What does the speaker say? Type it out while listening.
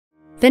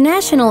The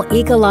National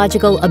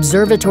Ecological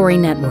Observatory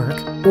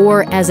Network,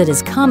 or as it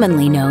is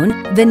commonly known,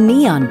 the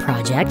NEON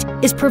Project,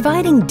 is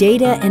providing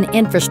data and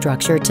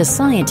infrastructure to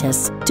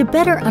scientists to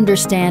better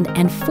understand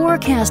and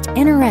forecast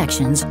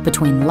interactions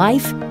between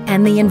life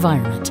and the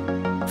environment.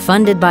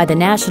 Funded by the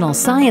National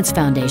Science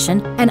Foundation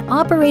and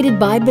operated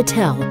by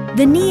Battelle,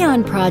 the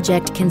NEON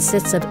Project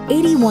consists of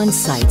 81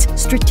 sites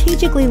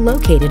strategically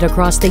located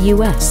across the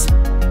U.S.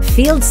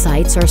 Field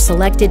sites are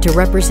selected to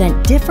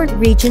represent different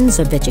regions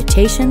of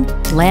vegetation,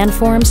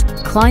 landforms,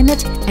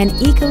 climate, and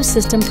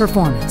ecosystem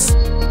performance.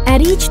 At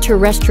each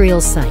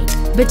terrestrial site,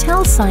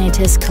 Battelle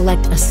scientists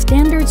collect a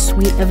standard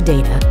suite of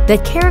data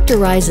that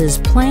characterizes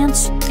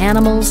plants,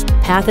 animals,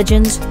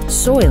 pathogens,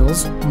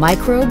 soils,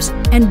 microbes,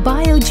 and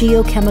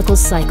biogeochemical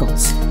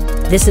cycles.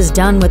 This is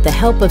done with the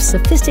help of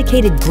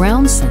sophisticated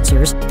ground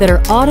sensors that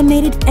are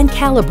automated and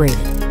calibrated,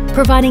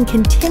 providing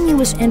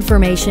continuous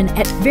information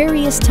at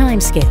various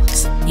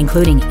timescales,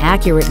 including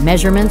accurate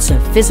measurements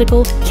of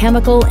physical,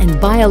 chemical, and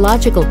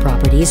biological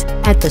properties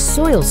at the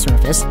soil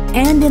surface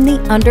and in the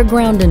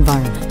underground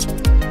environment.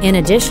 In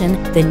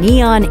addition, the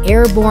NEON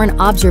Airborne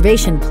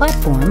Observation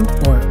Platform,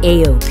 or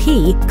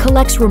AOP,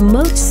 collects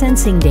remote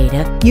sensing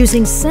data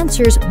using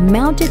sensors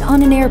mounted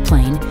on an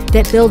airplane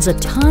that builds a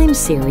time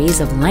series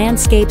of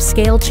landscape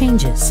scale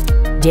changes.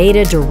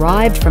 Data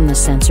derived from the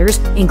sensors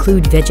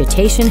include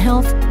vegetation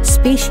health,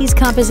 species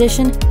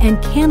composition,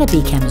 and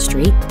canopy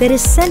chemistry that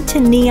is sent to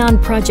NEON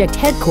Project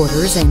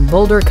headquarters in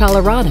Boulder,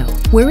 Colorado,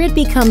 where it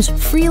becomes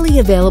freely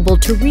available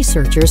to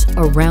researchers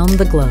around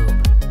the globe.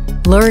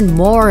 Learn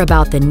more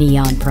about the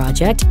NEON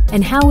Project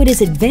and how it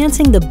is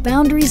advancing the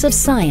boundaries of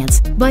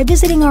science by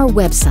visiting our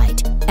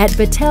website at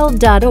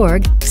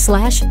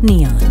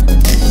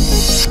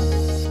battelle.org/neon.